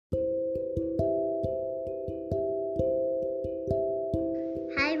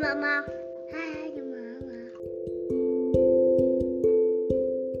mama. Hi, mama.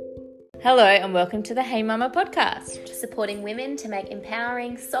 Hello and welcome to the Hey Mama podcast. Supporting women to make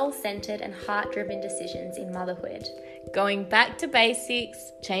empowering, soul-centered and heart-driven decisions in motherhood. Going back to basics,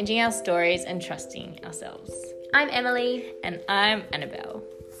 changing our stories and trusting ourselves. I'm Emily. And I'm Annabelle.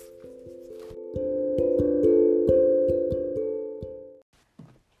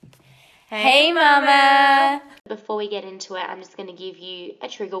 Hey Mama! Before we get into it, I'm just going to give you a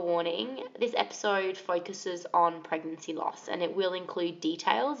trigger warning. This episode focuses on pregnancy loss and it will include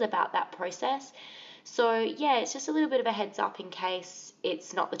details about that process. So yeah, it's just a little bit of a heads up in case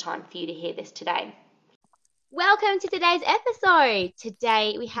it's not the time for you to hear this today. Welcome to today's episode.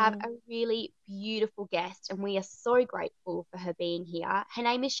 Today we have a really beautiful guest and we are so grateful for her being here. Her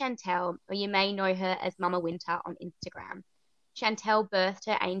name is Chantal, or you may know her as Mama Winter on Instagram. Chantal birthed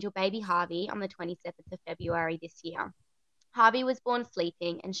her angel baby Harvey on the 27th of February this year. Harvey was born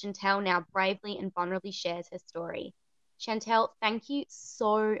sleeping and Chantal now bravely and vulnerably shares her story. Chantal, thank you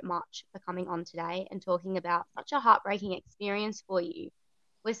so much for coming on today and talking about such a heartbreaking experience for you.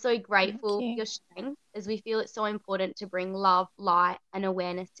 We're so grateful for your strength as we feel it's so important to bring love, light and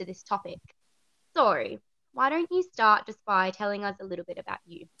awareness to this topic. So, why don't you start just by telling us a little bit about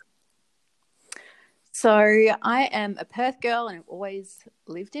you? So I am a Perth girl and I've always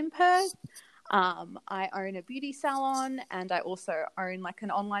lived in Perth. I own a beauty salon and I also own like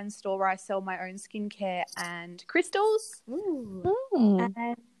an online store where I sell my own skincare and crystals. Ooh.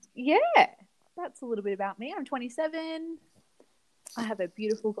 And yeah, that's a little bit about me. I'm 27. I have a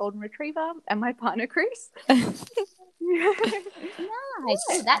beautiful golden retriever and my partner Chris. Nice.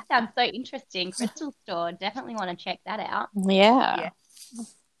 Oh, that sounds so interesting. Crystal store. Definitely want to check that out. Yeah.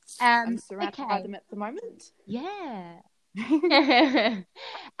 I'm surrounded by them at the moment. Yeah.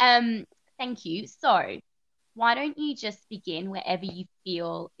 Thank you. So, why don't you just begin wherever you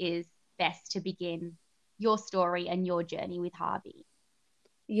feel is best to begin your story and your journey with Harvey?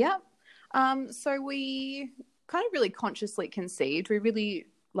 Yep. So we kind of really consciously conceived. We really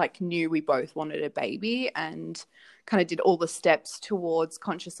knew we both wanted a baby and kind of did all the steps towards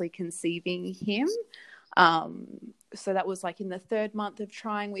consciously conceiving him. So that was in the 3rd month of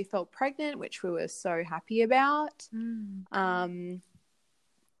trying, we felt pregnant, which we were so happy about. We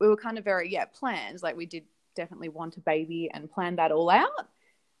were kind of very, planned. We did definitely want a baby and planned that all out.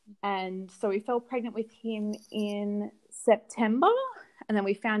 And so we fell pregnant with him in September. And then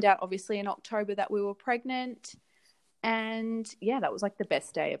we found out obviously in October that we were pregnant. And that was the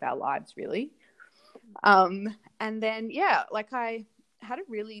best day of our lives, really. And then, I had a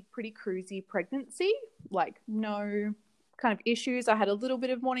really pretty cruisy pregnancy, no kind of issues. I had a little bit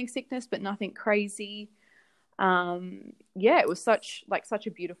of morning sickness, but nothing crazy. It was such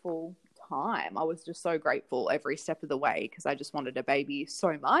a beautiful time. I was just so grateful every step of the way because I just wanted a baby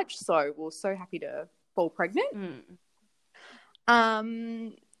so much. So we were so happy to fall pregnant.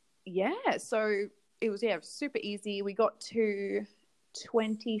 So it was super easy. We got to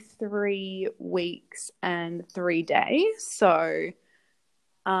 23 weeks and 3 days. So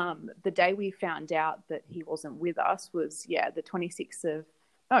the day we found out that he wasn't with us was the 25th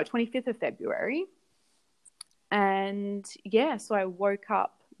of February. And so I woke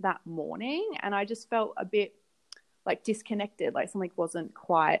up that morning and I just felt a bit disconnected, something wasn't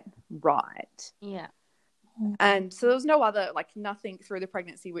quite right. Yeah. And so there was no other nothing through the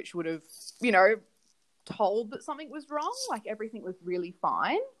pregnancy which would have told that something was wrong. Everything was really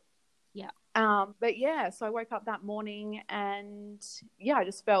fine. Yeah. So I woke up that morning and I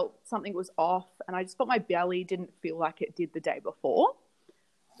just felt something was off and I just felt my belly didn't feel like it did the day before.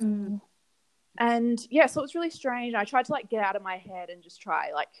 And so it was really strange. I tried to get out of my head and just try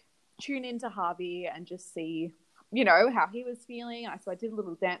tune into Harvey and just see, how he was feeling. So I did a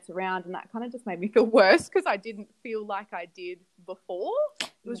little dance around and that kind of just made me feel worse because I didn't feel like I did before.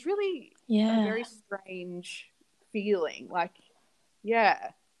 It was really a very strange feeling.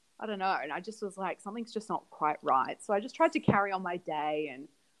 I don't know. And I just was something's just not quite right. So I just tried to carry on my day and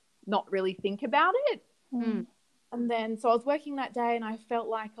not really think about it. And then, so I was working that day and I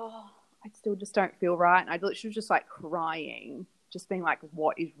felt I still just don't feel right. And I literally was just crying, just being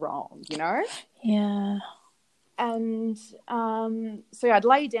what is wrong, Yeah. And so I'd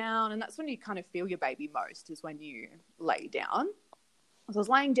lay down and that's when you kind of feel your baby most is when you lay down. So I was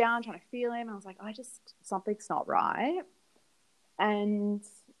laying down trying to feel him. And I was something's not right. And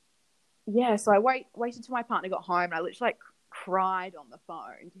so I waited till my partner got home and I literally cried on the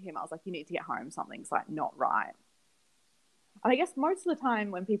phone to him. I was you need to get home. Something's not right. And I guess most of the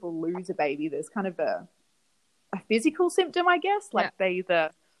time when people lose a baby, there's kind of a physical symptom, I guess. They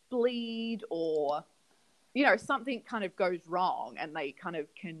either bleed or you know, something kind of goes wrong and they kind of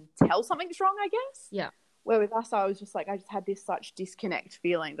can tell something's wrong, I guess. Yeah. Where with us, I was just like, I just had this such disconnect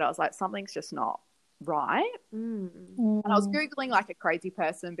feeling that I was like, something's just not right. And I was Googling like a crazy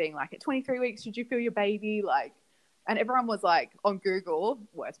person, being like, at 23 weeks, should you feel your baby? Like, and everyone was like, on Google,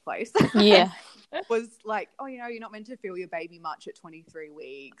 worst place. Yeah. was like, oh, you know, you're not meant to feel your baby much at 23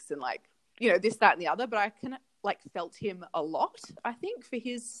 weeks and like, you know, this, that, and the other. But I kind of like felt him a lot, I think, for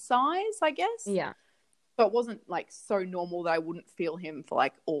his size, I guess. Yeah. So it wasn't like so normal that I wouldn't feel him for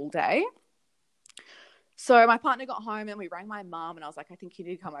like all day. So my partner got home and we rang my mum and I was like, I think you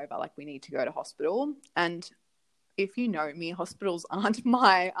need to come over. Like, we need to go to hospital. And if you know me, hospitals aren't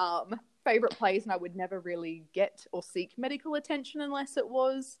my favorite place, and I would never really get or seek medical attention unless it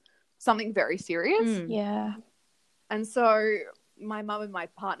was something very serious. Yeah. And so my mum and my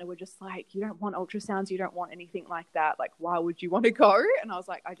partner were just like, you don't want ultrasounds, you don't want anything like that. Like, why would you want to go? And I was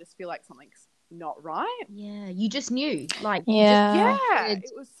like, I just feel like something's not right. Yeah. You just knew. Like, Yeah.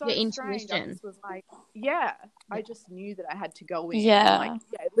 It was so your strange. I intuition. just was like, I just knew that I had to go in. Yeah. And like,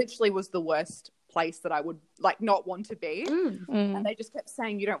 it literally was the worst place that I would like not want to be. And they just kept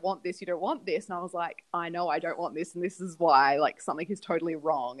saying, you don't want this, you don't want this. And I was like, I know I don't want this. And this is why, like, something is totally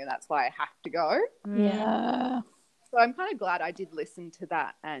wrong. And that's why I have to go. Yeah. So I'm kind of glad I did listen to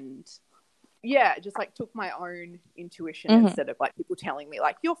that and just like took my own intuition instead of like people telling me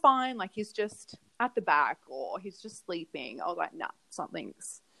like, you're fine, like he's just at the back or he's just sleeping. I was like, nah,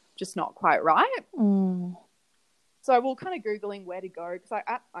 something's just not quite right. So we were kind of Googling where to go because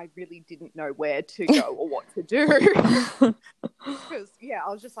I really didn't know where to go or what to do. Because, I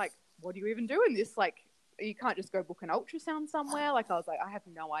was just like, what do you even do in this? Like, you can't just go book an ultrasound somewhere. Like, I was like, I have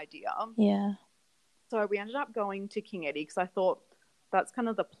no idea. Yeah. So we ended up going to King Eddie because I thought that's kind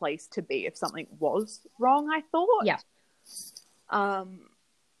of the place to be if something was wrong, I thought. Yeah.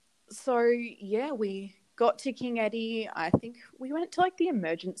 We got to King Eddie. I think we went to like the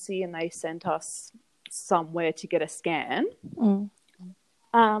emergency and they sent us somewhere to get a scan.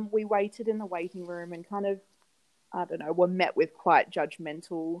 We waited in the waiting room and kind of, I don't know, were met with quite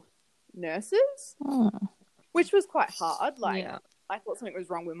judgmental nurses, which was quite hard. Like, I thought something was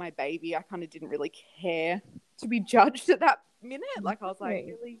wrong with my baby. I kind of didn't really care to be judged at that minute. Like, I was like,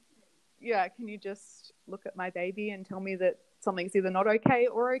 really? Yeah, can you just look at my baby and tell me that something's either not okay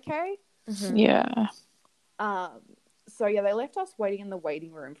or okay? Yeah. They left us waiting in the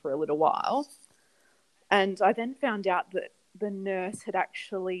waiting room for a little while. And I then found out that the nurse had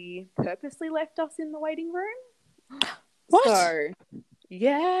actually purposely left us in the waiting room. What?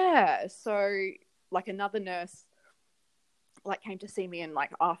 So like another nurse like came to see me and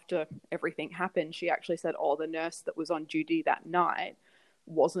like after everything happened, she actually said, the nurse that was on duty that night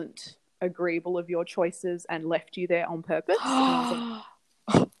wasn't agreeable of your choices and left you there on purpose. And I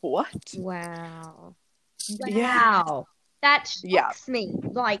was like, what? Wow. Yeah. That shocks me.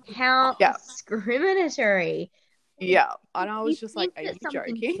 Like, how discriminatory. Yeah. And I was just like, think are that you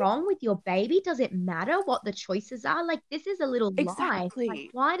something's joking? wrong with your baby? Does it matter what the choices are? Like, this is a little Exactly. life. Like,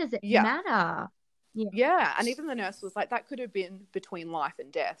 why does it matter? Yeah. And even the nurse was like, that could have been between life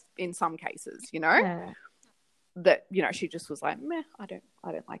and death in some cases, you know? Yeah. That, you know, she just was like, meh, I don't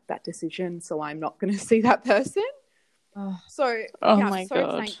like that decision, so I'm not going to see that person. Oh. So, my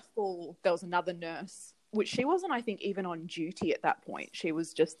God. Thankful there was another nurse, which she wasn't, I think, even on duty at that point. She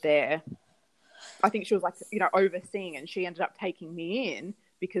was just there. I think she was like, you know, overseeing, and she ended up taking me in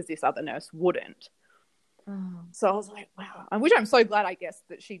because this other nurse wouldn't. So I was like, wow. And which I'm so glad, I guess,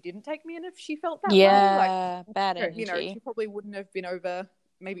 that she didn't take me in if she felt that way. Like, bad energy. You know, she probably wouldn't have been over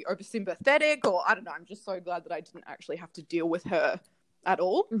sympathetic, or I don't know. I'm just so glad that I didn't actually have to deal with her at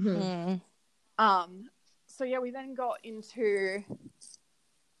all. We then got into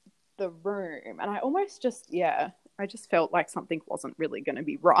the room and I almost just I just felt like something wasn't really going to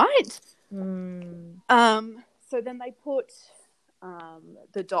be right. So then they put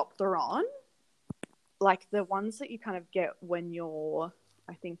the Doppler on, like the ones that you kind of get when you're,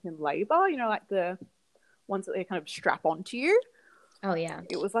 I think, in labor, you know, like the ones that they kind of strap onto you. Oh, yeah.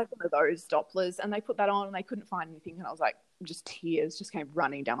 It was like one of those Dopplers, and they put that on and they couldn't find anything, and I was like, just tears just came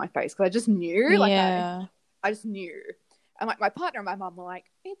running down my face because I just knew. Like, I just knew. And like my partner and my mum were like,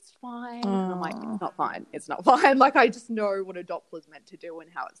 it's fine. And I'm like, it's not fine. It's not fine. Like, I just know what a Doppler's meant to do and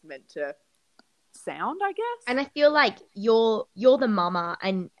how it's meant to sound, I guess. And I feel like you're the mama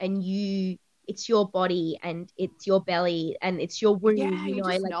and you, it's your body and it's your belly and it's your womb. Yeah, you know,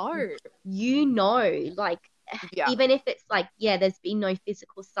 just like, know. You know, like, even if it's like, there's been no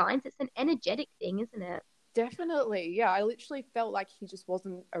physical signs, it's an energetic thing, isn't it? Definitely. Yeah, I literally felt like he just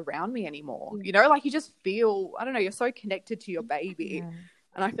wasn't around me anymore. You know, like you just feel, I don't know, you're so connected to your baby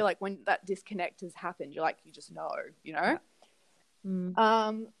And I feel like when that disconnect has happened, you just know,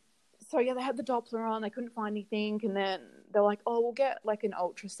 So yeah, they had the Doppler on, they couldn't find anything, and then they're like, oh, we'll get like an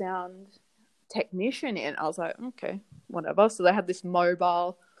ultrasound technician in. I was like, okay, whatever. So they had this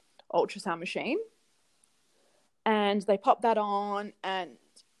mobile ultrasound machine, and they popped that on, and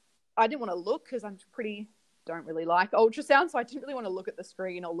I didn't want to look because don't really like ultrasound, so I didn't really want to look at the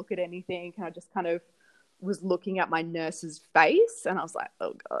screen or look at anything, and I just kind of was looking at my nurse's face, and I was like,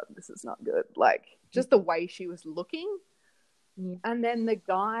 oh god, this is not good, like just the way she was looking. Yeah. And then the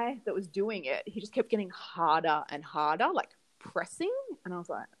guy that was doing it, he just kept getting harder and harder, like pressing. And I was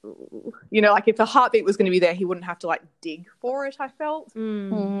like, ooh. Like if the heartbeat was going to be there, he wouldn't have to like dig for it, I felt.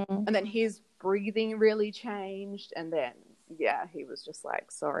 And then his breathing really changed. And then, yeah, he was just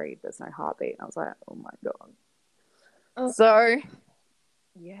like, sorry, there's no heartbeat. And I was like, oh my God. Oh. So,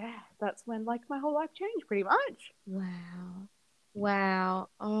 yeah, that's when like my whole life changed pretty much. Wow.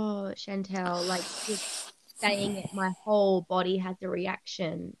 Oh, Chantal, like just saying it, my whole body has a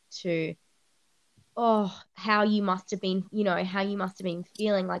reaction to how you must have been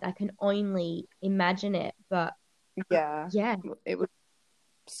feeling. Like I can only imagine it, but yeah it was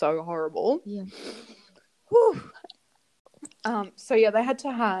so horrible. Whew. So yeah, they had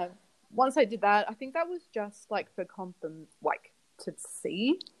to have, once I did that, I think that was just like for like to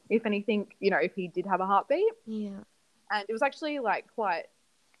see if anything, if he did have a heartbeat. And it was actually like quite,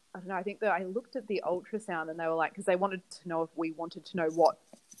 I don't know, I think that I looked at the ultrasound and they were like, because they wanted to know if we wanted to know what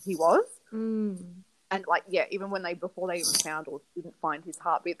he was. And like, yeah, even when before they even found or didn't find his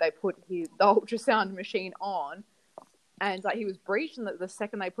heartbeat, they put the ultrasound machine on, and like he was breached, and the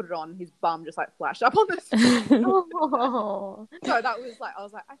second they put it on, his bum just like flashed up on the screen. So that was like, I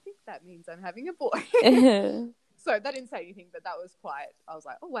was like, I think that means I'm having a boy. So that didn't say anything, but that was quite, I was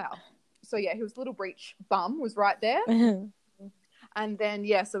like, oh wow. So yeah, his little breech bum was right there. And then,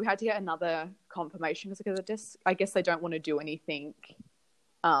 yeah, so we had to get another confirmation because I guess they don't want to do anything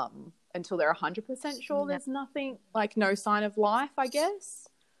until they're 100% sure there's nothing, like no sign of life, I guess.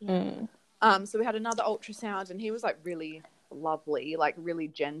 So we had another ultrasound, and he was like really lovely, like really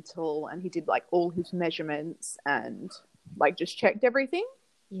gentle, and he did like all his measurements and like just checked everything.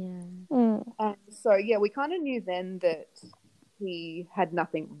 And so, yeah, we kind of knew then that he had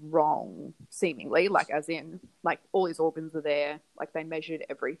nothing wrong, seemingly, like as in like all his organs are there, like they measured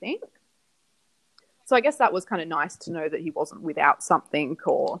everything. So I guess that was kind of nice to know that he wasn't without something,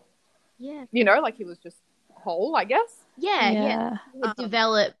 or like he was just whole, I guess. He had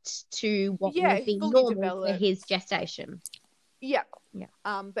developed to what would be normal for his gestation.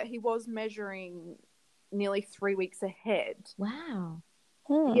 But he was measuring nearly 3 weeks ahead. Wow.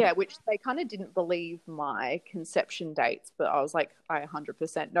 Yeah, which they kind of didn't believe my conception dates, but I was like, I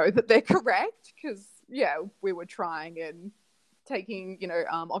 100% know that they're correct because, we were trying and taking,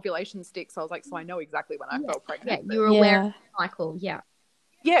 ovulation sticks. I was like, so I know exactly when I felt pregnant. You were aware of the cycle, Yeah,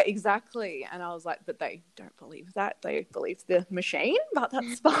 exactly. And I was like, but they don't believe that. They believe the machine, but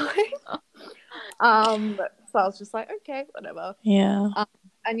that's fine. So I was just like, okay, whatever.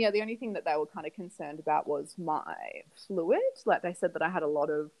 And yeah, the only thing that they were kind of concerned about was my fluid. Like they said that I had a lot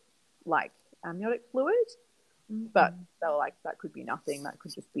of like amniotic fluid, but they were like, that could be nothing. That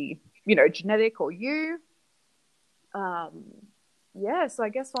could just be, genetic or you. So I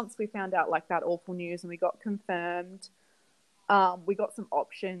guess once we found out like that awful news and we got confirmed, we got some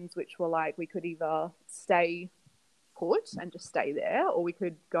options, which were like, we could either stay put and just stay there, or we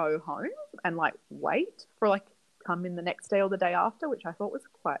could go home and like wait for like come in the next day or the day after, which I thought was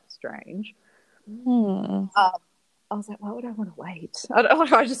quite strange. I was like, why would I want to wait?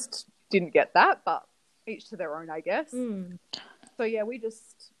 I just didn't get that, but each to their own, I guess. So yeah, we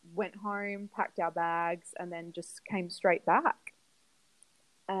just went home, packed our bags, and then just came straight back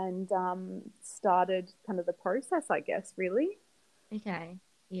and started kind of the process, I guess, really. Okay.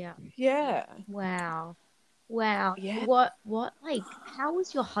 Yeah. Wow. Yeah. What like, how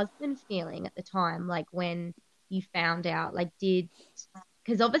was your husband feeling at the time, like when you found out? Like,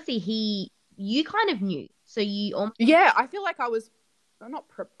 because obviously you kind of knew, so you almost... I feel like I don't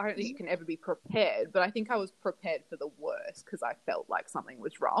think you can ever be prepared, but I think I was prepared for the worst because I felt like something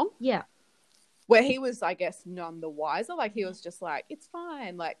was wrong. Where he was, I guess, none the wiser. Like he was just like, it's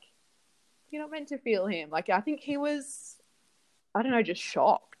fine, like you're not meant to feel him. Like I think he was, I don't know, just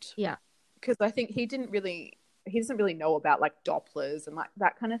shocked. Because I think he doesn't really know about like Dopplers and like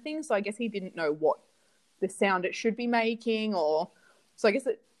that kind of thing, so I guess he didn't know what the sound it should be making, or so I guess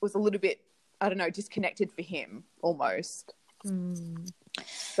it was a little bit, I don't know, disconnected for him almost.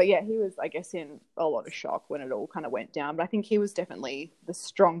 But yeah, he was, I guess, in a lot of shock when it all kind of went down, but I think he was definitely the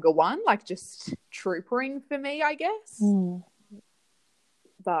stronger one, like just troopering for me, I guess.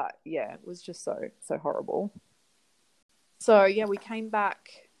 But yeah, it was just so horrible. So yeah, we came back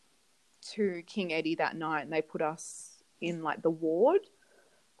to King Eddie that night, and they put us in like the ward.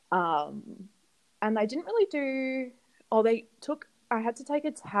 And they didn't really do. Oh, I had to take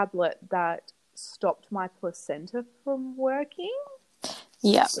a tablet that stopped my placenta from working.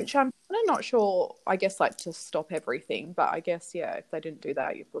 Yeah. Which I'm kind of not sure, I guess, like to stop everything. But I guess, yeah, if they didn't do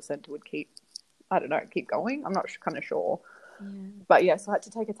that, your placenta would keep going. I'm not kind of sure. Yeah. But yeah, so I had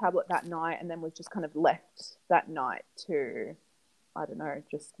to take a tablet that night, and then was just kind of left that night to, I don't know,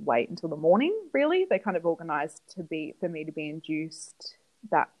 just wait until the morning, really. They kind of organised for me to be induced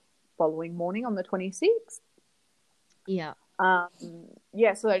that following morning on the 26th. Yeah.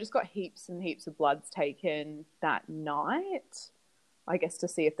 Yeah, so I just got heaps and heaps of bloods taken that night, I guess, to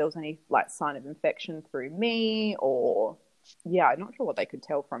see if there was any like sign of infection through me, or yeah, I'm not sure what they could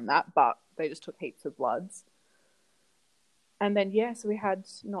tell from that, but they just took heaps of bloods. And then, yeah, so we had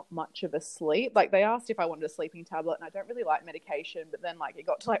not much of a sleep. Like, they asked if I wanted a sleeping tablet, and I don't really like medication, but then, like, it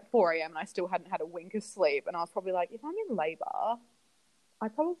got to, like, 4 a.m. and I still hadn't had a wink of sleep, and I was probably like, if I'm in labour, I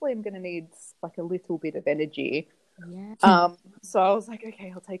probably am going to need, like, a little bit of energy. Yeah. So I was like,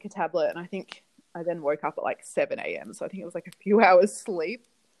 okay, I'll take a tablet, and I think I then woke up at, like, 7 a.m., so I think it was, like, a few hours sleep.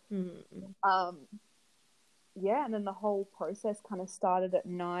 Yeah, and then the whole process kind of started at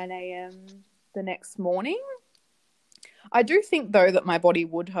 9 a.m. the next morning. I do think, though, that my body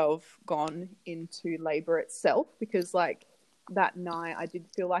would have gone into labour itself because, like, that night I did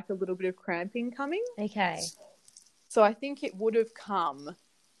feel like a little bit of cramping coming. Okay. So I think it would have come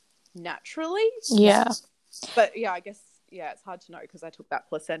naturally. Yeah. But, yeah, I guess, yeah, it's hard to know because I took that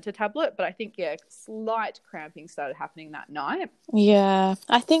placenta tablet. But I think, yeah, slight cramping started happening that night. Yeah,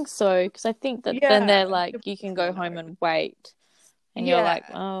 I think so, because I think that then they're like, you can go home and wait. And you're like,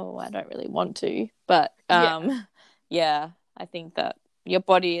 oh, I don't really want to. But, yeah, I think that your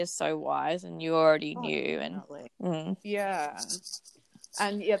body is so wise and you already knew. And yeah.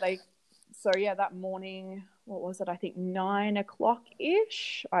 And, yeah, that morning, what was it? I think 9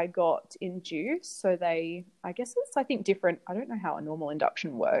 o'clock-ish, I got induced. So I guess it's, I think, different. I don't know how a normal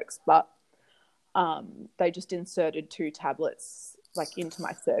induction works, but they just inserted 2 tablets, like, into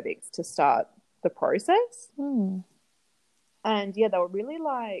my cervix to start the process. And, yeah, they were really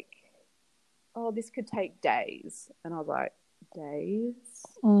like, oh, this could take days. And I was like, days?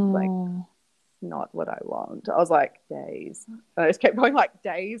 Like, not what I want. I was like, days. And I just kept going, like,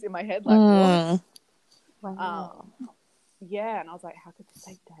 days in my head. Like, wow. Yeah, and I was like, how could this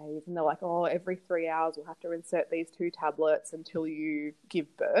take days? And they're like, oh, every 3 hours we'll have to insert these 2 tablets until you give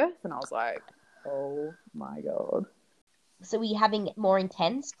birth. And I was like, oh, my God. So were you having more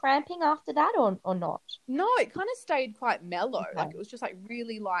intense cramping after that or not? No, it kind of stayed quite mellow. Okay. Like, it was just like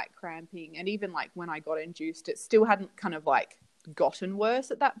really light cramping. And even like when I got induced, it still hadn't kind of like gotten worse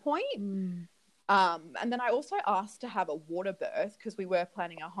at that point. And then I also asked to have a water birth because we were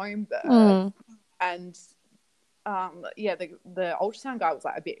planning a home birth. And the ultrasound guy was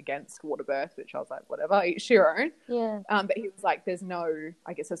like a bit against water birth, which I was like, whatever, each your own. Yeah. But he was like, there's no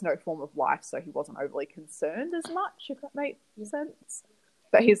form of life, so he wasn't overly concerned as much, if that makes sense.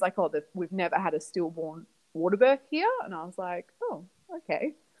 But he's like, oh, we've never had a stillborn water birth here, and I was like, oh,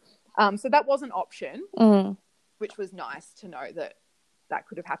 okay. So that was an option, which was nice to know that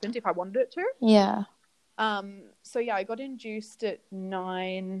could have happened if I wanted it to. Yeah. So yeah, I got induced at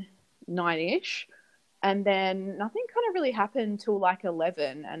 9-ish. And then nothing kind of really happened till like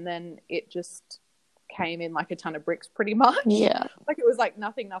 11, and then it just came in like a ton of bricks pretty much. Yeah. Like it was like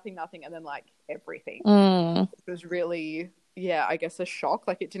nothing, and then like everything. It was really, I guess a shock.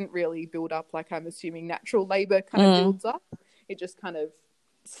 Like it didn't really build up like I'm assuming natural labour kind of builds up. It just kind of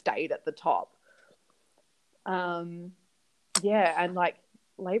stayed at the top. And like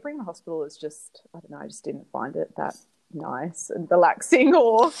labouring in the hospital is just, I don't know, I just didn't find it that nice and relaxing,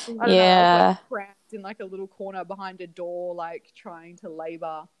 or I don't know, I was like cramped in like a little corner behind a door, like trying to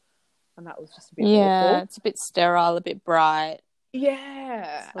labour, and that was just a bit awful. It's a bit sterile, a bit bright.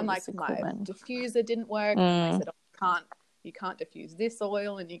 And like my diffuser didn't work, and they said, oh, you can't diffuse this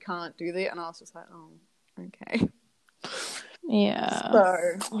oil and you can't do that, and I was just like, oh, okay.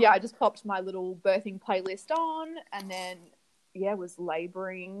 So I just popped my little birthing playlist on, and then was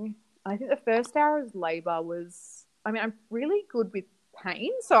labouring. I think the first hour of labour was, I mean, I'm really good with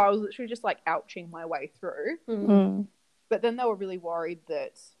pain, so I was literally just like ouching my way through. But then they were really worried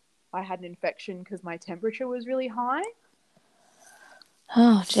that I had an infection because my temperature was really high.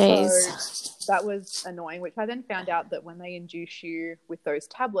 Oh, jeez. So that was annoying, which I then found out that when they induce you with those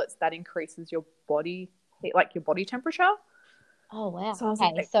tablets, that increases your body, like your body temperature. Oh, wow. So I was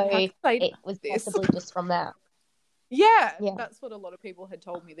okay, like, so it was possibly just from that. Yeah, Yeah. that's what a lot of people had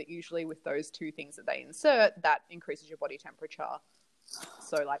told me, that usually with those two things that they insert, that increases your body temperature.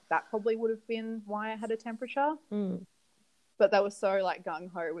 So, like, that probably would have been why I had a temperature. Mm. But they were so, like,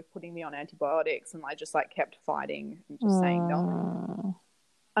 gung-ho with putting me on antibiotics, and I just, like, kept fighting and just saying no.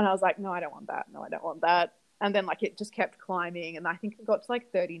 And I was like, no, I don't want that. No, I don't want that. And then, like, it just kept climbing, and I think it got to, like,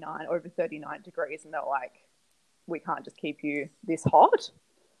 over 39 degrees, and they were like, we can't just keep you this hot.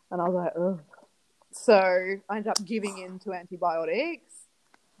 And I was like, ugh. So I ended up giving in to antibiotics.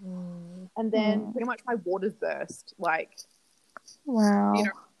 And then pretty much my waters burst, like, Wow. you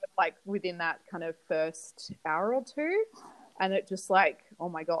know, like within that kind of first hour or two. And it just like, oh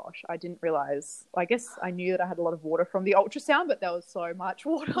my gosh, I didn't realize. I guess I knew that I had a lot of water from the ultrasound, but there was so much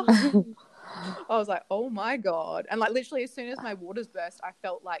water. I was like, oh my God. And like literally as soon as my waters burst, I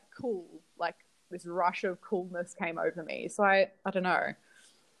felt like cool, like this rush of coolness came over me. So I don't know.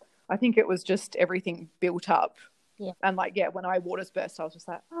 I think it was just everything built up. Yeah. And like, yeah, when I waters burst, I was just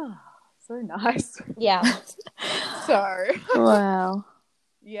like, oh, so nice. Yeah. So. Wow.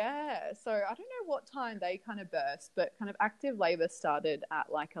 Yeah. So I don't know what time they kind of burst, but kind of active labor started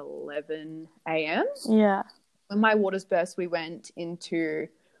at like 11 a.m. Yeah. When my waters burst, we went into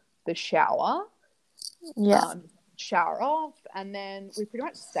the shower. Yeah. Shower off. And then we pretty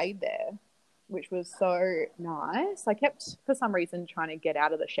much stayed there, which was so nice. I kept, for some reason, trying to get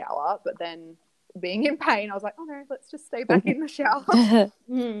out of the shower, but then being in pain, I was like, oh no, let's just stay back in the shower. So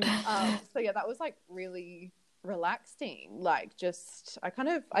yeah, that was like really relaxing. Like just, I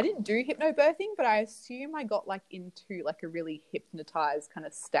didn't do hypnobirthing, but I assume I got like into like a really hypnotized kind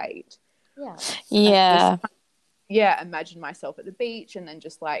of state. Yeah. Yeah. Yeah, imagine myself at the beach and then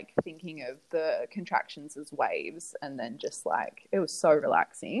just like thinking of the contractions as waves, and then just like, it was so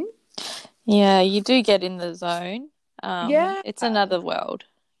relaxing. Yeah, you do get in the zone. Yeah. It's another world.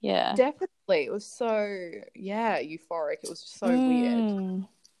 Yeah. Definitely. It was so, euphoric. It was so weird.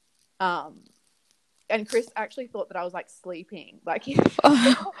 And Chris actually thought that I was like sleeping. Like he kept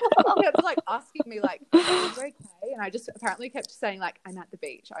like asking me like, are you okay? And I just apparently kept saying like, I'm at the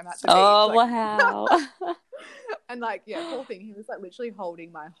beach. I'm at the beach. Oh, like, wow. And like, yeah, poor thing. He was like literally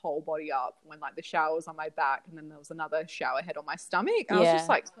holding my whole body up when like the shower was on my back, and then there was another shower head on my stomach. And I was just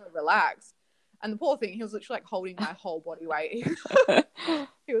like so relaxed. And the poor thing, he was literally like holding my whole body weight.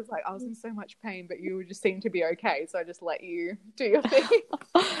 He was like, I was in so much pain, but you just seem to be okay. So I just let you do your thing.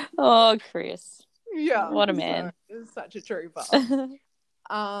 Oh, Chris. Yeah. What a man. So, it was such a trooper.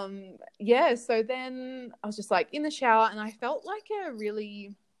 Yeah, so then I was just like in the shower, and I felt like a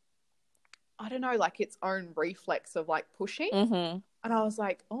really, I don't know, like its own reflex of like pushing. And I was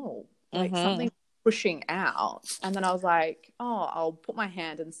like, oh, like something pushing out. And then I was like, oh, I'll put my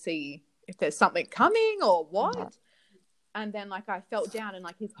hand and see if there's something coming or what. And then like I felt down, and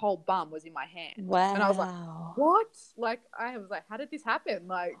like his whole bum was in my hand. Wow. And I was like, what? Like I was like, how did this happen?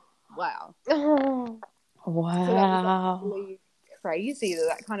 Like, wow. Wow. So that was like really crazy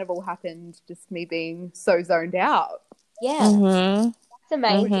that kind of all happened, just me being so zoned out. Yeah. That's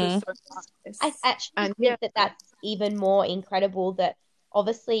amazing. Which was so nice. I actually think that that's even more incredible, that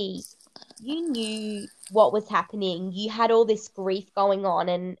obviously you knew what was happening. You had all this grief going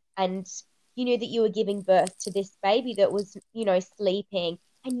on, and you knew that you were giving birth to this baby that was, you know, sleeping,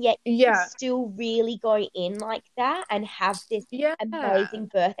 and yet you could still really go in like that and have this amazing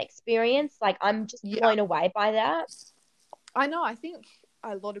birth experience. Like, I'm just blown away by that. I know. I think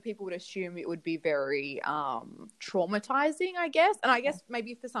a lot of people would assume it would be very traumatizing, I guess. And I guess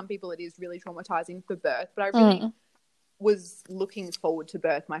maybe for some people it is really traumatizing for birth, but I really was looking forward to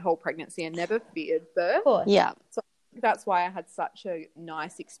birth my whole pregnancy and never feared birth. Of course. Yeah. So that's why I had such a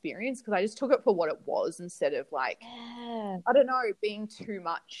nice experience, because I just took it for what it was, instead of like, I don't know, being too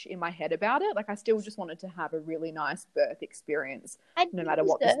much in my head about it. Like, I still just wanted to have a really nice birth experience, no matter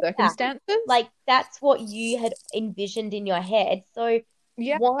what the circumstances. Like, that's what you had envisioned in your head. So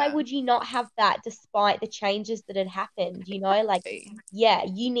why would you not have that despite the changes that had happened? You know, like,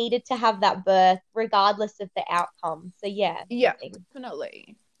 you needed to have that birth regardless of the outcome. So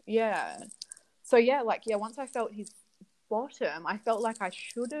definitely. Yeah. So once I felt his bottom, I felt like I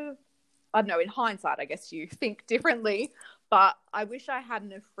should have, I don't know, in hindsight, I guess you think differently, but I wish I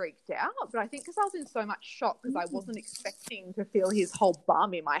hadn't have freaked out. But I think because I was in so much shock, because I wasn't expecting to feel his whole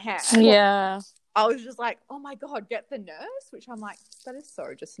bum in my hand. Yeah. I was just like, oh my God, get the nurse, which I'm like, that is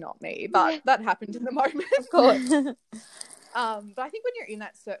so just not me. But that happened in the moment. Of course. But I think when you're in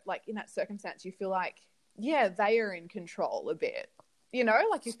that in that circumstance, you feel like, they are in control a bit. You know,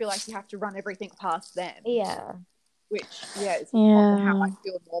 like you feel like you have to run everything past them. Yeah. Which, is often how I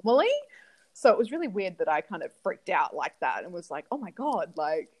feel normally. So it was really weird that I kind of freaked out like that and was like, oh my God,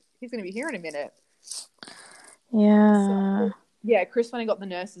 like, he's going to be here in a minute. Yeah. So, yeah, Chris went and got the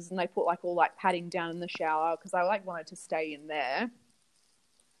nurses and they put like all like padding down in the shower because I like wanted to stay in there.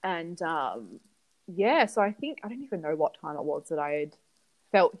 And yeah, so I think I don't even know what time it was that I had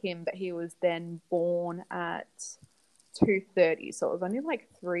felt him, but he was then born at 2:30, so it was only like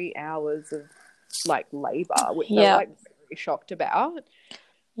 3 hours of like labor, which I was like very shocked about.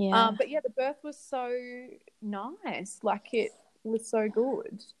 Yeah. But yeah, the birth was so nice, like it was so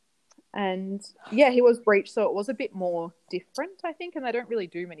good. And yeah, he was breech, so it was a bit more different, I think, and they don't really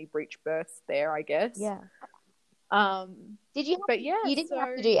do many breech births there, I guess. Yeah. Did you? But yeah, you didn't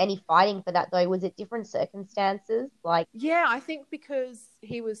have to do any fighting for that though. Was it different circumstances? Like, yeah, I think because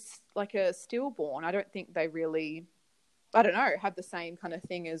he was like a stillborn, I don't think they really, I don't know, had the same kind of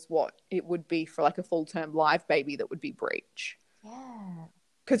thing as what it would be for like a full-term live baby that would be breech. yeah,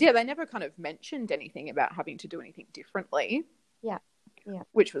 Because yeah, they never kind of mentioned anything about having to do anything differently. yeah, yeah,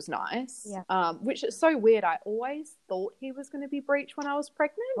 which was nice. Yeah. Which is so weird. I always thought he was going to be breech when I was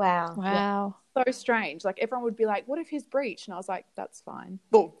pregnant. wow. So strange. Like everyone would be like, "What if he's breech?" And I was like, "That's fine."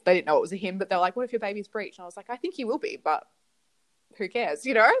 Well, they didn't know it was a him, but they're like, "What if your baby's breech?" And I was like, "I think he will be, but who cares?"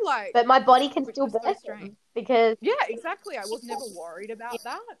 You know, like. But my body can which still was so birth strange. him because Yeah, exactly. I was never worried about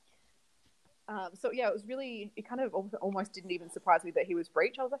that. So yeah, it was really. It kind of almost didn't even surprise me that he was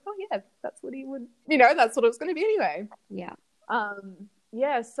breech. I was like, "Oh yeah, that's what he would." You know, that's what it was going to be anyway. yeah.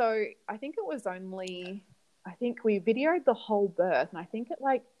 Yeah, so I think it was only, I think we videoed the whole birth, and I think at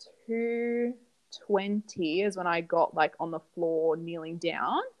like 2:20 is when I got like on the floor kneeling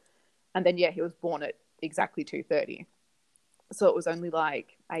down, and then yeah, he was born at exactly 2:30. So it was only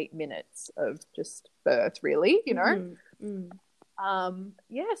like 8 minutes of just birth, really, you know.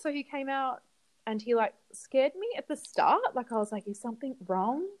 Yeah, so he came out and he like scared me at the start. Like I was like, is something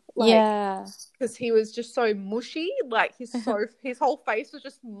wrong? Like, yeah. Because he was just so mushy. Like his whole face was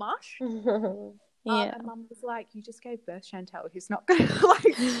just mush. Yeah. And Mum was like, "You just gave birth, Chantal. He's not gonna like,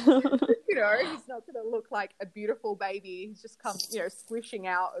 you know, he's not gonna look like a beautiful baby. He's just come, you know, squishing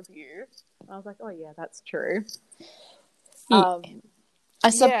out of you." And I was like, "Oh yeah, that's true." I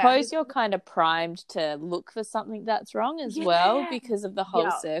suppose you're kind of primed to look for something that's wrong as well because of the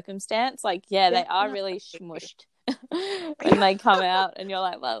whole circumstance. Like, they are really smushed when they come out, and you're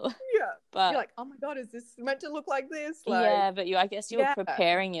like, well, but you're like, "Oh my God, is this meant to look like this?" Like, but I guess you're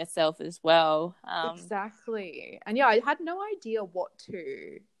preparing yourself as well. Exactly. And yeah, I had no idea what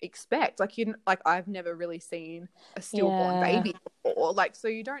to expect. Like I've never really seen a stillborn baby before. Like, so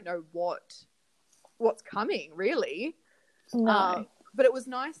you don't know what's coming, really. No. But it was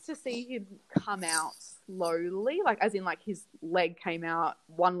nice to see him come out slowly, like as in like his leg came out,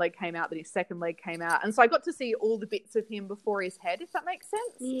 one leg came out, then his second leg came out. And so I got to see all the bits of him before his head, if that makes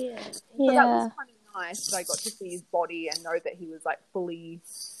sense. Yeah. So that was kind of nice that I got to see his body and know that he was like fully,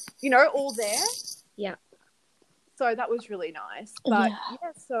 you know, all there. Yeah. So that was really nice. But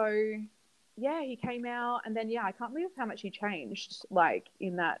he came out, and then I can't believe how much he changed like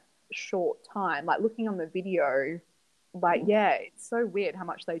in that short time. Like looking on the video, like it's so weird how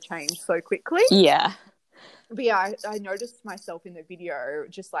much they changed so quickly. Yeah. But yeah, I noticed myself in the video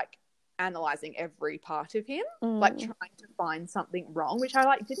just like analyzing every part of him, like trying to find something wrong, which I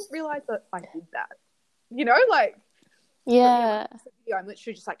like didn't realize that I did that. You know, like I'm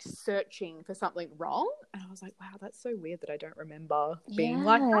literally just like searching for something wrong, and I was like, wow, that's so weird that I don't remember being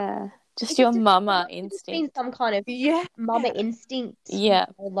like that. Just your mama instinct. It's been some kind of mama instinct. Yeah.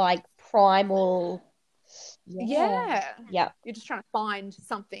 Like primal. Yeah. Yeah. You're just trying to find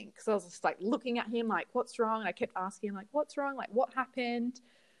something, because I was just like looking at him like, what's wrong? And I kept asking him like, what's wrong? Like, what happened?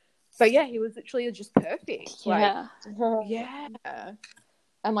 So yeah, he was literally just perfect. Yeah. Like, yeah.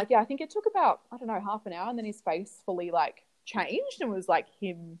 And like, I think it took about, I don't know, half an hour, and then his face fully like changed and was like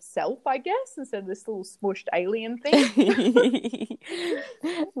himself, I guess, instead of this little smushed alien thing.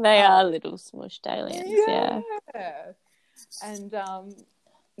 They are little smushed aliens. Yeah. And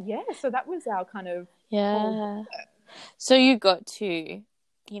so that was our kind of so you got to,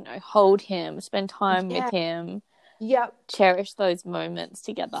 you know, hold him, spend time with him, cherish those moments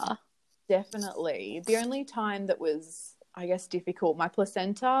together. Definitely. The only time that was, I guess, difficult, my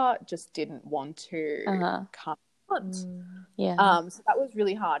placenta just didn't want to come out. So that was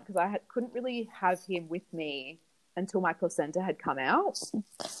really hard, because I couldn't really have him with me until my placenta had come out.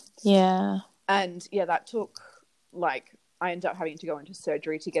 And that took like, I ended up having to go into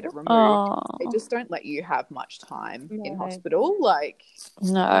surgery to get it removed. They just don't let you have much time in hospital. Like,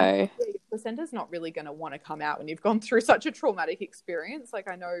 your placenta's not really going to want to come out when you've gone through such a traumatic experience. Like,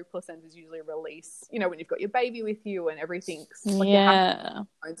 I know placentas usually release, you know, when you've got your baby with you and everything. Like, your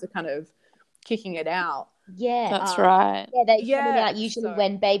hormones are kind of kicking it out. Yeah. That's right. Yeah, they're coming out usually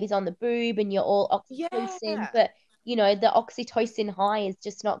when baby's on the boob and you're all oxytocin, but you know, the oxytocin high is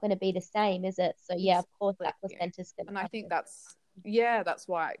just not going to be the same, is it? So yeah, of course that placenta's going to. And I think that's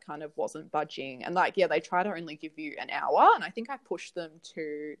why it kind of wasn't budging. And like, they try to only give you an hour, and I think I pushed them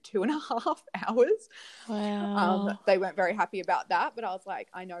to 2.5 hours. Wow. They weren't very happy about that, but I was like,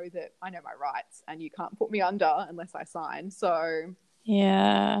 I know my rights, and you can't put me under unless I sign. So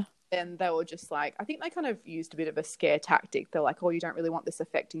yeah. Then they were just like, I think they kind of used a bit of a scare tactic. They're like, oh, you don't really want this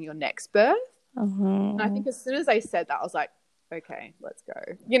affecting your next birth. And I think as soon as they said that, I was like, okay, let's go.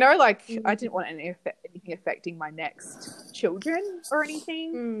 You know, like I didn't want anything affecting my next children or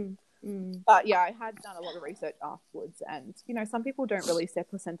anything. But yeah, I had done a lot of research afterwards, and you know, some people don't release their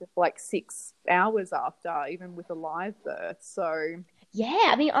placenta for like 6 hours after, even with a live birth. So yeah,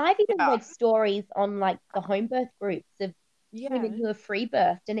 I mean, I've even read stories on like the home birth groups of women who are free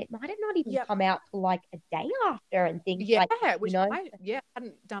birthed, and it might have not even come out till like a day after and things like that. Which I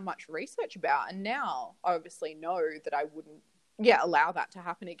hadn't done much research about, and now I obviously know that I wouldn't allow that to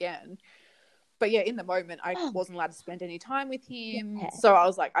happen again. But yeah, in the moment I wasn't allowed to spend any time with him. So I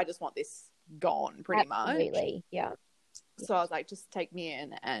was like, I just want this gone pretty much. Yeah. So I was like, just take me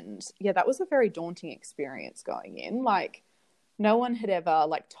in. And yeah, that was a very daunting experience going in. Like no one had ever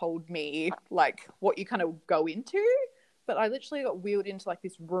like told me like what you kind of go into. But I literally got wheeled into like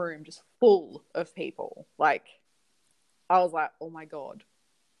this room just full of people. Like I was like, oh my God,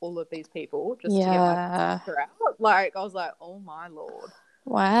 all of these people just to get my sister out. Like I was like, oh my Lord.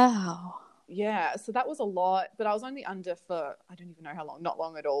 Wow. Yeah, so that was a lot, but I was only under for, I don't even know how long, not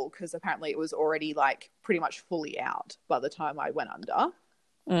long at all, because apparently it was already like pretty much fully out by the time I went under.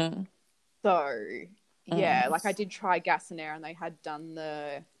 So yeah, like I did try gas and air, and they had done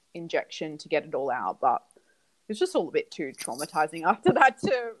the injection to get it all out, but it was just all a bit too traumatizing after that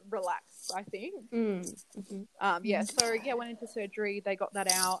to relax, I think. So went into surgery, they got that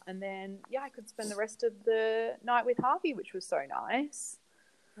out, and then I could spend the rest of the night with Harvey, which was so nice.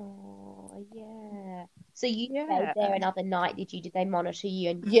 Oh yeah. So you stayed there another night, did you? Did they monitor you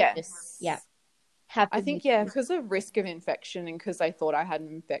and I think because of risk of infection, and because they thought I had an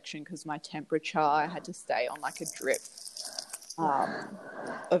infection because my temperature, I had to stay on like a drip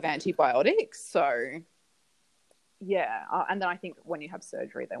of antibiotics. So and then I think when you have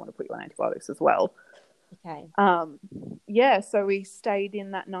surgery, they want to put you on antibiotics as well. Okay. So we stayed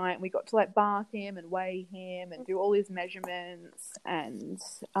in that night, and we got to like bath him and weigh him and do all his measurements, and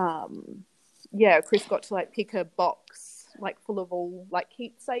Chris got to like pick a box like full of all like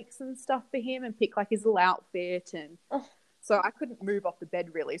keepsakes and stuff for him, and pick like his little outfit, and so I couldn't move off the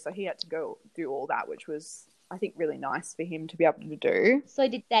bed really, so he had to go do all that, which was I think really nice for him to be able to do. So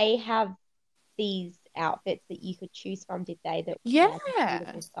did they have these outfits that you could choose from, did they?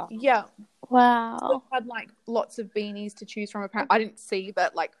 Wow. So they had like lots of beanies to choose from. Apparently I didn't see,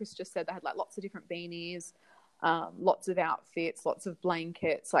 but like Chris just said, they had like lots of different beanies, lots of outfits, lots of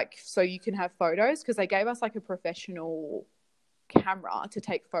blankets, like so you can have photos, because they gave us like a professional camera to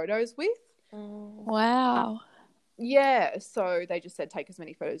take photos with. Wow. So they just said take as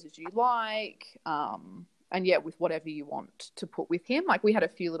many photos as you like, and with whatever you want to put with him. Like we had a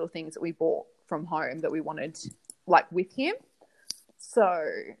few little things that we bought from home that we wanted like with him. So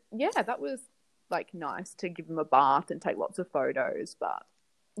that was like nice to give him a bath and take lots of photos. But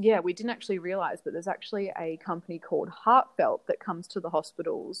we didn't actually realize, but there's actually a company called Heartfelt that comes to the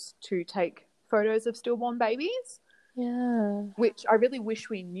hospitals to take photos of stillborn babies. Yeah. Which I really wish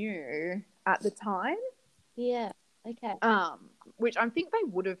we knew at the time. Yeah. Okay. Which I think they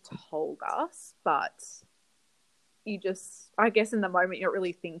would have told us, but you just, I guess in the moment you're not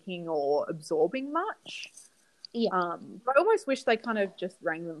really thinking or absorbing much. Yeah. But I almost wish they kind of just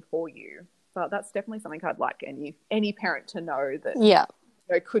rang them for you. But that's definitely something I'd like any parent to know,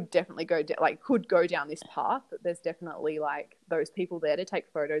 that could definitely go down this path. That there's definitely like those people there to take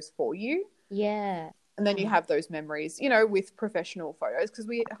photos for you. Yeah. And then you have those memories, you know, with professional photos, because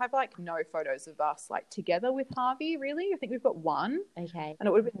we have like no photos of us like together with Harvey, really. I think we've got one. Okay. And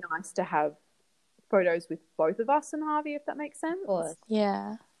it would have been nice to have photos with both of us and Harvey, if that makes sense. Of course.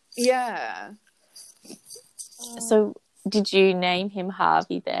 Yeah. Yeah. So did you name him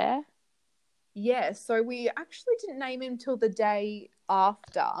Harvey there? Yeah, so we actually didn't name him till the day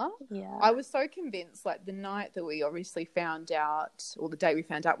after. Yeah. I was so convinced, like the night that we obviously found out, or the day we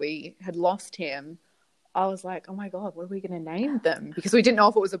found out we had lost him, I was like, oh my God, what are we going to name them? Because we didn't know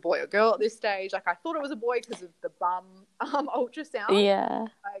if it was a boy or girl at this stage. Like I thought it was a boy because of the bum ultrasound. Yeah.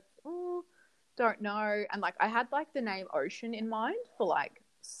 Like, don't know. And like I had like the name Ocean in mind for like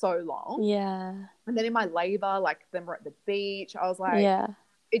so long. Yeah. And then in my labor, like then we're at the beach, I was like,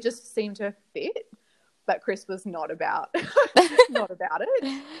 it just seemed to fit. But Chris was not about it.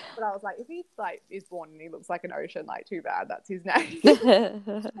 But I was like, if he like is born and he looks like an ocean, like too bad, that's his name.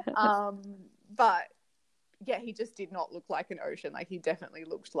 But yeah, he just did not look like an ocean. Like he definitely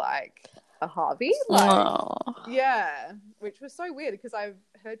looked like a Harvey. Like yeah, which was so weird because I've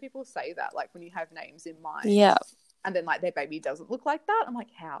heard people say that like when you have names in mind. Yeah. And then like their baby doesn't look like that. I'm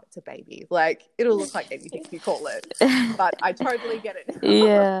like, how? It's a baby. Like it'll look like anything you call it. But I totally get it now.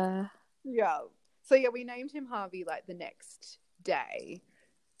 Yeah. Yeah. So yeah, we named him Harvey like the next day.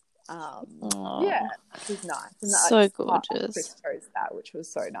 Yeah, it was nice. And so gorgeous. Chris chose that, which was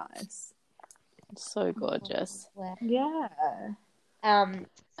so nice. So gorgeous. Yeah.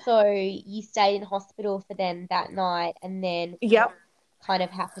 So you stayed in hospital for then that night, and then Yep. what kind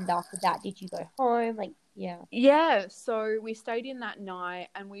of happened after that? Did you go home? Like, yeah. Yeah. So we stayed in that night,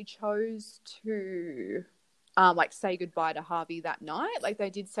 and we chose to like say goodbye to Harvey that night. Like they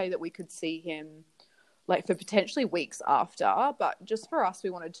did say that we could see him like for potentially weeks after, but just for us, we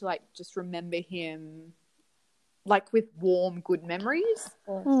wanted to like just remember him like with warm, good memories.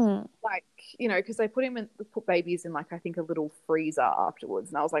 Like, you know, because they put babies in like I think a little freezer afterwards,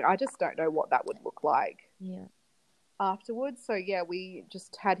 and I was like, I just don't know what that would look like. Yeah. Afterwards, so yeah, we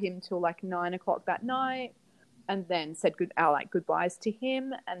just had him till like 9 o'clock that night, and then said goodbyes to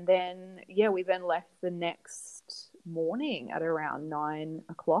him, and then yeah, we then left the next morning at around 9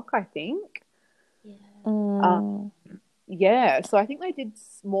 o'clock, I think. Yeah. Yeah, so I think they did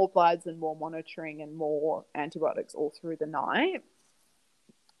more bloods and more monitoring and more antibiotics all through the night.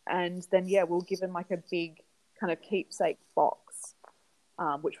 And then, yeah, we were given like a big kind of keepsake box,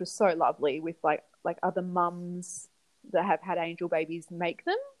 which was so lovely with like other mums that have had angel babies make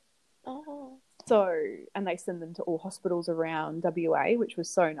them. Oh. So, and they send them to all hospitals around WA, which was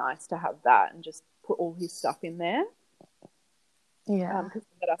so nice to have that and just put all his stuff in there. Yeah. Because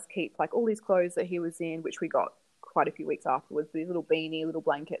they let us keep like all his clothes that he was in, which we got quite a few weeks afterwards, with little beanie, little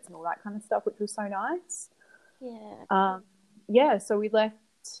blankets and all that kind of stuff, which was so nice. Yeah. Yeah, so we left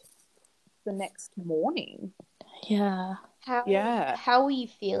the next morning. Yeah. How were you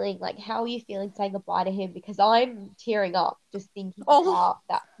feeling? Like, how were you feeling saying goodbye to him? Because I'm tearing up just thinking about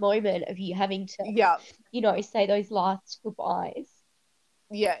that moment of you having to, you know, say those last goodbyes.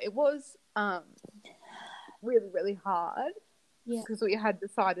 Yeah, it was really, really hard. Yeah. Because we had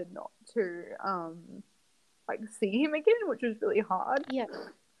decided not to like see him again, which was really hard. Yeah.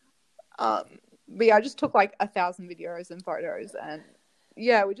 But yeah, I just took like 1,000 videos and photos, and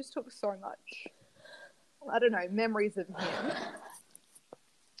yeah, we just took so much, I don't know, memories of him.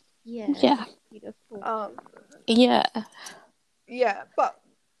 Yeah. Yeah. Beautiful. Yeah, but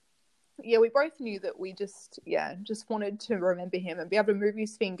yeah, we both knew that we just wanted to remember him and be able to move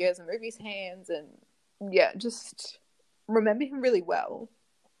his fingers and move his hands, and yeah, just remember him really well.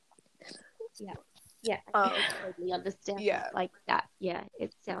 Yeah, I totally understand. Yeah. Like that. Yeah,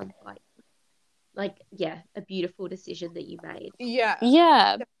 it sounds like a beautiful decision that you made. Yeah.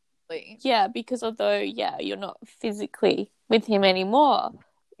 Definitely. Yeah, because although you're not physically with him anymore,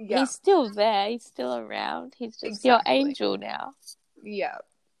 he's still there. He's still around. He's just your angel now. Yeah.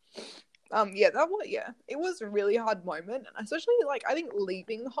 It was a really hard moment, and especially like I think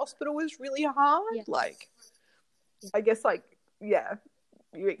leaving the hospital was really hard. Yeah. Like, I guess like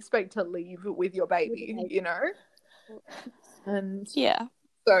you expect to leave with your baby, you know, and so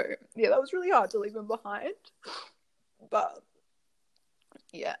that was really hard to leave him behind. But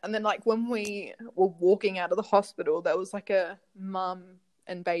yeah, and then like when we were walking out of the hospital, there was like a mum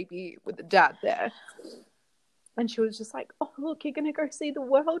and baby with the dad there. And she was just like, oh, look, you're going to go see the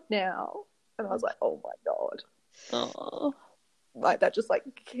world now. And I was like, oh, my God. Oh. Like, that just, like,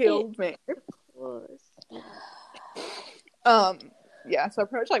 killed me. Yeah, so I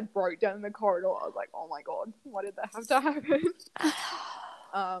pretty much, like, broke down in the corridor. I was like, oh, my God, why did that have to happen?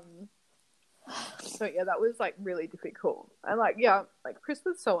 So, yeah, that was, like, really difficult. And, like, Chris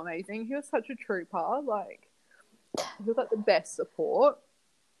was so amazing. He was such a trooper. Like, he was, like, the best support.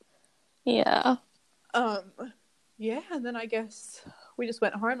 Yeah. Yeah, and then I guess we just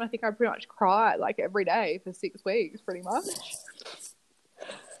went home. I think I pretty much cried like every day for 6 weeks, pretty much.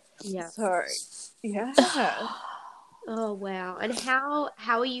 Yeah. So, yeah. Oh wow! And how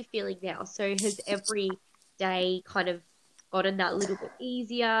are you feeling now? So has every day kind of gotten that little bit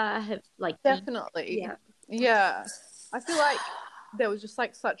easier? Definitely. Yeah. I feel like there was just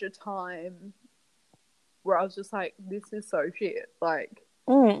like such a time where I was just like, this is so shit. Like.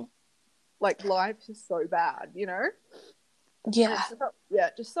 Like, life is so bad, you know? Yeah.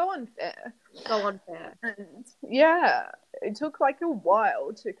 Just so unfair. So unfair. And, yeah, it took, like, a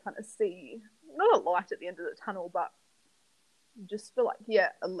while to kind of see, not a light at the end of the tunnel, but just for like,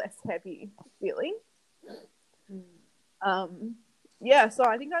 a less heavy feeling. So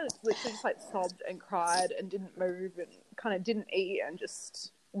I think I literally just like sobbed and cried and didn't move and kind of didn't eat and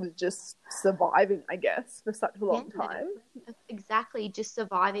just was just surviving, I guess, for such a long time. Exactly, just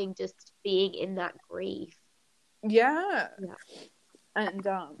surviving, just being in that grief. Yeah. And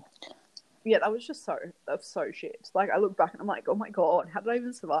that was just so shit. Like I look back and I'm like, oh my God, how did I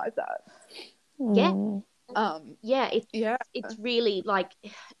even survive that? It's really like,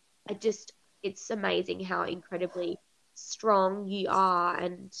 it's amazing how incredibly strong you are,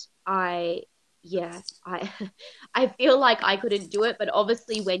 and I feel like I couldn't do it, but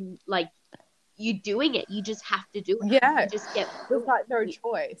obviously when like you're doing it, you just have to do it. Yeah, you just get there's like no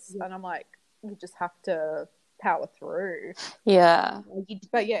choice, and I'm like, you just have to power through. Yeah,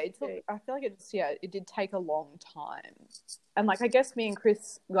 but it took. I feel like it did take a long time, and like I guess me and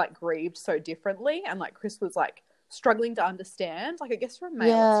Chris like grieved so differently, and like Chris was like struggling to understand. Like I guess for a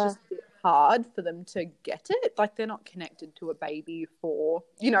male, it's just a bit hard for them to get it. Like they're not connected to a baby for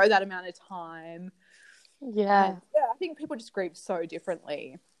that amount of time. Yeah, I think people just grieve so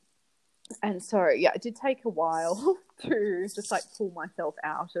differently. And so, it did take a while to just like pull myself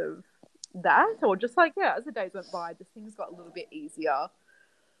out of that, or just like, as the days went by, just things got a little bit easier.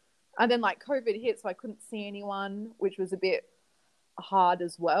 And then like COVID hit, so I couldn't see anyone, which was a bit hard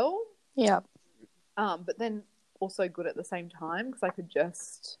as well. Yeah. But then also good at the same time because I could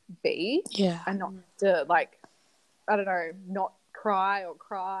just be and not to like, I don't know, not cry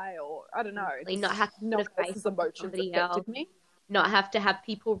or I don't know. Not have to put a face on somebody else. Not have to have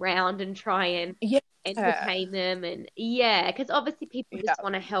people round and try and entertain them, and because obviously people just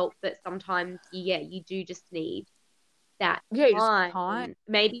want to help, but sometimes you do just need that time.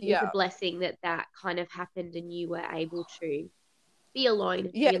 Maybe it was a blessing that kind of happened and you were able to be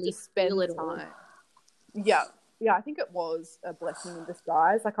alone and really feel it all. I think it was a blessing in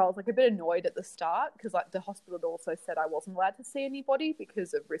disguise. Like I was like a bit annoyed at the start because like the hospital also said I wasn't allowed to see anybody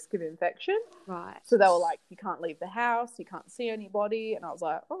because of risk of infection. Right. So they were like, you can't leave the house, you can't see anybody, and I was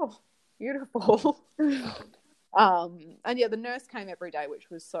like, oh, beautiful. And the nurse came every day,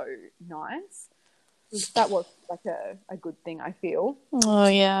 which was so nice. That was like a good thing, I feel. Oh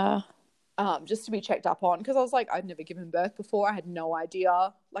yeah. Just to be checked up on, because I was like, I'd never given birth before. I had no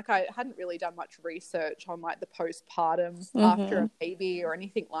idea. Like I hadn't really done much research on like the postpartum after a baby or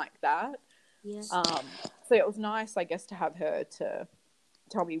anything like that. Yeah. So it was nice, I guess, to have her to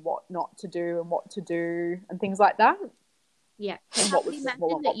tell me what not to do and what to do and things like that. Yeah. And what was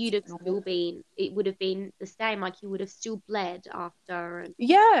imagine that you'd have still been, it would have been the same, like you would have still bled after. And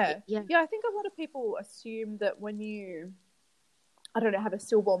I think a lot of people assume that when you, I don't know, have a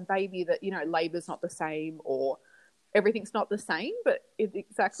stillborn baby that, labour's not the same or everything's not the same, but it's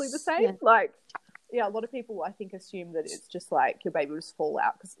exactly the same. Yeah. Like, a lot of people, I think, assume that it's just like your baby will just fall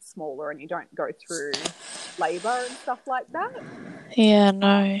out because it's smaller and you don't go through labour and stuff like that. Yeah,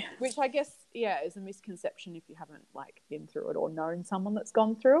 no. Which I guess, is a misconception if you haven't, like, been through it or known someone that's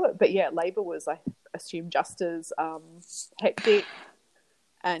gone through it. But, labour was, I assume, just as hectic.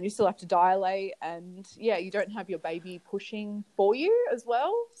 And you still have to dilate, and you don't have your baby pushing for you as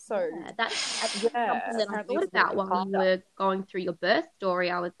well. So that's something that I thought about while you were going through your birth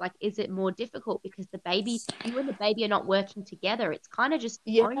story. I was like, is it more difficult because you and the baby are not working together? It's kind of just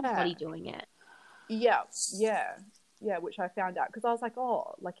your own body doing it. Yeah, which I found out because I was like,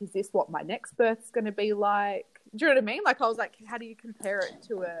 oh, like, is this what my next birth's going to be like? Do you know what I mean? Like, I was like, how do you compare it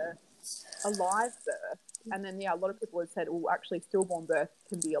to a live birth? And then, a lot of people have said, well, actually, stillborn birth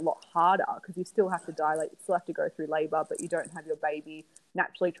can be a lot harder because you still have to dilate, you still have to go through labour, but you don't have your baby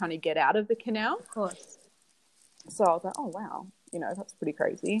naturally trying to get out of the canal. Of course. So I was like, oh, wow, that's pretty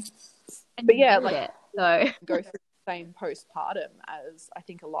crazy. And but go through the same postpartum as, I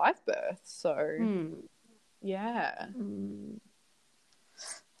think, a live birth. So, Yeah.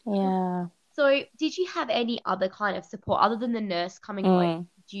 So did you have any other kind of support other than the nurse coming home?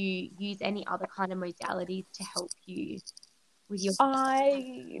 Do you use any other kind of modalities to help you with your...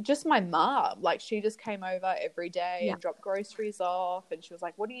 Just my mum. Like, she just came over every day and dropped groceries off, and she was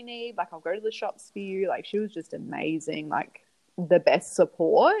like, what do you need? Like, I'll go to the shops for you. Like, she was just amazing, like, the best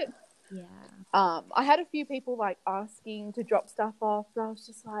support. Yeah. I had a few people, like, asking to drop stuff off, but I was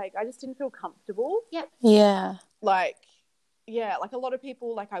just like, I just didn't feel comfortable. Yep. Yeah. Like a lot of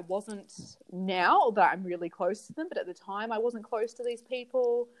people, like, I wasn't now that I'm really close to them, but at the time I wasn't close to these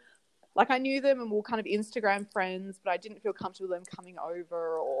people. Like, I knew them and we were kind of Instagram friends, but I didn't feel comfortable with them coming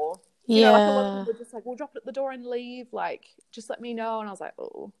over or, like, a lot of people were just like, we'll drop it at the door and leave. Like, just let me know. And I was like,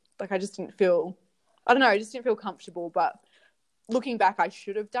 oh, like, I just didn't feel comfortable. But looking back, I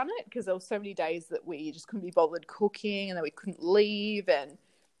should have done it because there were so many days that we just couldn't be bothered cooking and then we couldn't leave. And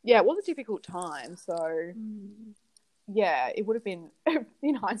yeah, it was a difficult time. So yeah, it would have been,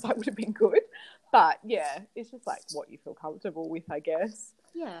 in hindsight, would have been good. But yeah, it's just like what you feel comfortable with, I guess.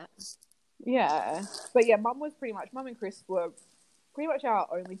 Yeah. Yeah. But yeah, Mum and Chris were pretty much our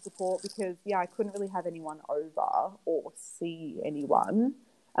only support because, yeah, I couldn't really have anyone over or see anyone.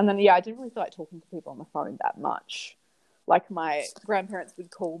 And then, yeah, I didn't really feel like talking to people on the phone that much. Like, my grandparents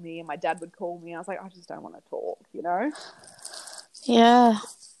would call me and my dad would call me. I was like, I just don't want to talk, you know? Yeah.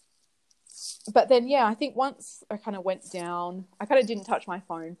 But then, yeah, I think once I kind of went down, I kind of didn't touch my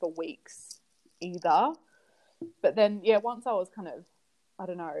phone for weeks either. But then, yeah, once I was kind of, I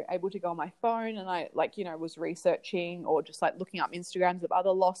don't know, able to go on my phone and I, like, you know, was researching or just, like, looking up Instagrams of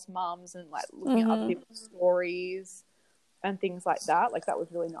other lost mums and, like, looking at other people's stories and things like that. Like, that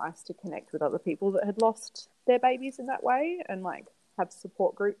was really nice to connect with other people that had lost their babies in that way and, like, have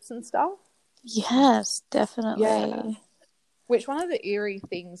support groups and stuff. Yes, definitely. Yeah. Which one of the eerie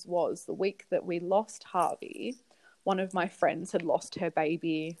things was the week that we lost Harvey, one of my friends had lost her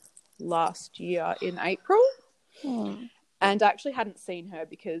baby last year in April. And I actually hadn't seen her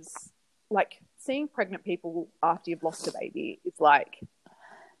because, like, seeing pregnant people after you've lost a baby is, like,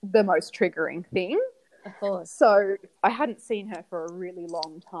 the most triggering thing. Of course. So I hadn't seen her for a really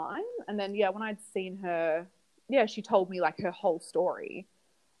long time. And then, yeah, when I'd seen her, yeah, she told me, like, her whole story.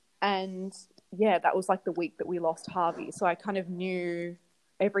 And, yeah, that was, like, the week that we lost Harvey. So I kind of knew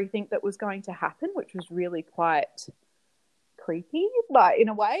everything that was going to happen, which was really quite creepy, like, in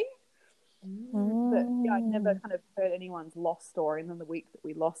a way. But yeah, I'd never kind of heard anyone's lost story. And then the week that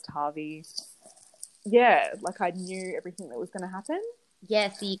we lost Harvey, yeah, like I knew everything that was going to happen. Yeah,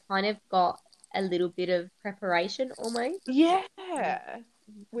 so you kind of got a little bit of preparation almost. Yeah,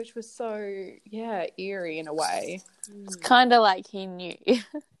 which was so, yeah, eerie in a way. It's kind of like he knew.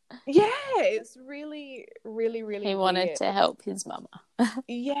 Yeah, it's really, really, really He wanted weird. to help his mama.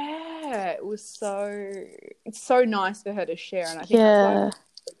 Yeah, it's so nice for her to share. And I think that's why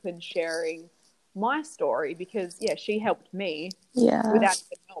I've been sharing my story because, yeah, she helped me without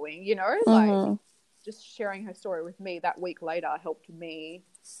even knowing, you know, like just sharing her story with me that week later helped me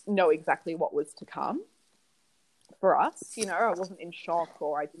know exactly what was to come for us. You know, I wasn't in shock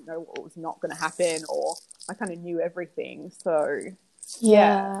or I didn't know what was not going to happen or I kind of knew everything. So,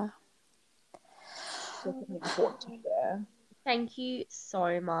 yeah. Definitely important to share. Thank you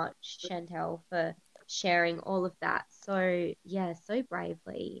so much, Chantal, for sharing all of that. So, yeah, so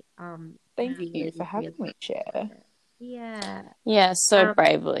bravely. Thank you for having me share. Yeah. Yeah, so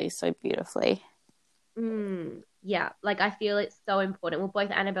bravely, so beautifully. Yeah, like I feel it's so important. Well, both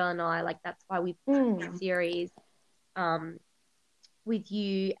Annabelle and I, like that's why we put this series with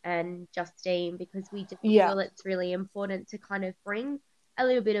you and Justine because we just feel it's really important to kind of bring a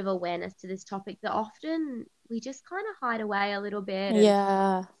little bit of awareness to this topic that often we just kind of hide away a little bit.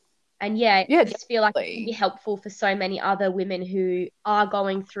 And I just feel like it can be helpful for so many other women who are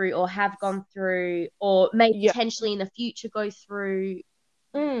going through or have gone through or may potentially in the future go through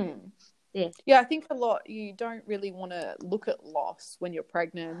this. Yeah, I think a lot you don't really want to look at loss when you're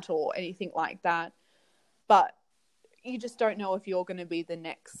pregnant or anything like that. But you just don't know if you're going to be the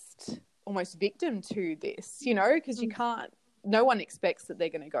next almost victim to this, you know, because you can't, no one expects that they're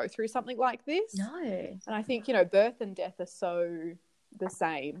going to go through something like this. No. And I think, you know, birth and death are so the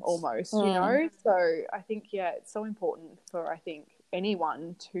same almost, you know. So I think, it's so important for, I think,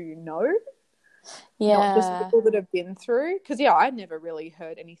 anyone to know. Not just people that have been through. Because, I never really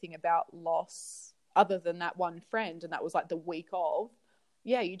heard anything about loss other than that one friend. And that was like the week of.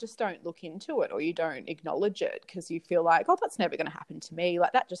 Yeah, you just don't look into it or you don't acknowledge it because you feel like, oh, that's never going to happen to me.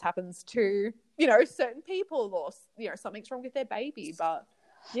 Like that just happens to, you know, certain people or, you know, something's wrong with their baby. But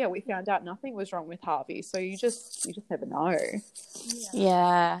yeah, we found out nothing was wrong with Harvey. So you just never know.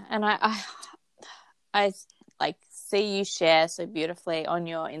 Yeah. And I like see you share so beautifully on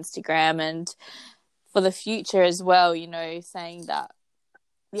your Instagram and for the future as well, you know, saying that,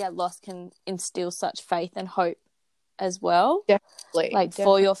 loss can instill such faith and hope as well. Definitely. Like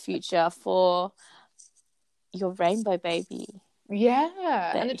for your future, for your rainbow baby.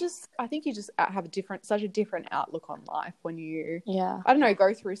 Yeah. And I think you just have such a different outlook on life when you, I don't know,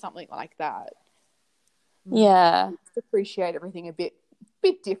 go through something like that. Yeah. Just appreciate everything a bit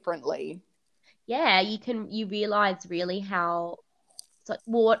differently. Yeah, you realize really how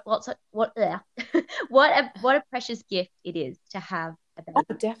what a precious gift it is to have a baby.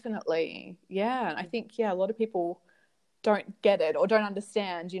 Oh, definitely. Yeah. And I think, a lot of people don't get it or don't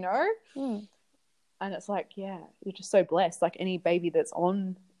understand, you know? And it's like, you're just so blessed. Like any baby that's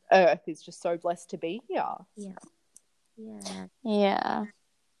on earth is just so blessed to be here. Yeah.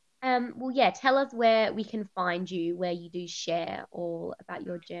 Well, yeah, tell us where we can find you, where you do share all about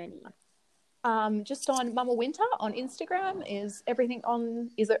your journey. Just on Mumma Winter on Instagram is everything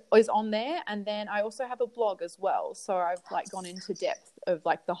is on there, and then I also have a blog as well. So I've like gone into depth of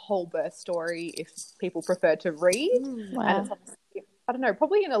like the whole birth story if people prefer to read, Wow. and it's obviously, I don't know,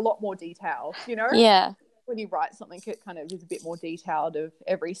 probably in a lot more detail. You know, when you write something, it kind of is a bit more detailed of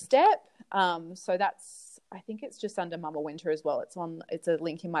every step. So I think it's just under Mumma Winter as well. It's a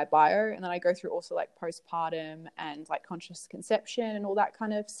link in my bio, and then I go through also like postpartum and like conscious conception and all that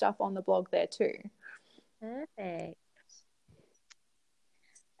kind of stuff on the blog there too. Perfect.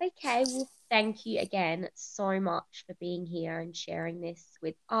 Okay, well, thank you again so much for being here and sharing this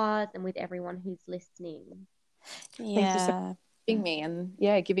with us and with everyone who's listening. Yeah. Thank you so much for having me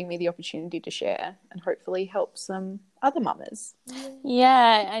and giving me the opportunity to share and hopefully help some other mamas.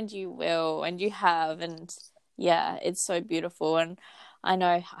 Yeah, and you will, and you have, and yeah, it's so beautiful. And I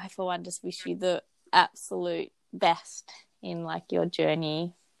know I, for one, just wish you the absolute best in like your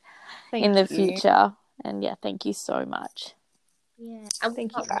journey in the future. And yeah, thank you so much. Yeah, and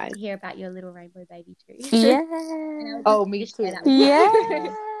thank you guys. To hear about your little rainbow baby too. Yeah. Oh, me too. Yeah.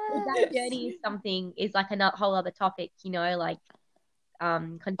 That journey is like a whole other topic, you know, like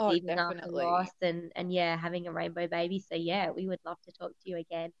conceiving after loss and yeah, having a rainbow baby. So yeah, we would love to talk to you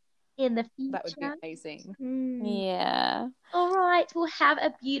again in the future. That would be amazing. Yeah. All right, well, have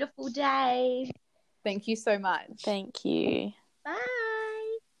a beautiful day. Thank you so much. Thank you.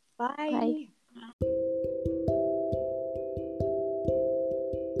 Bye. Bye.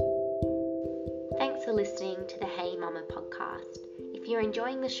 Thanks for listening to the Hey Mama podcast. If you're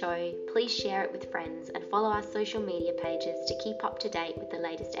enjoying the show, please share it with friends and follow our social media pages to keep up to date with the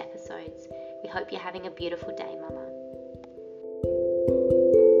latest episodes. We hope you're having a beautiful day, Mama.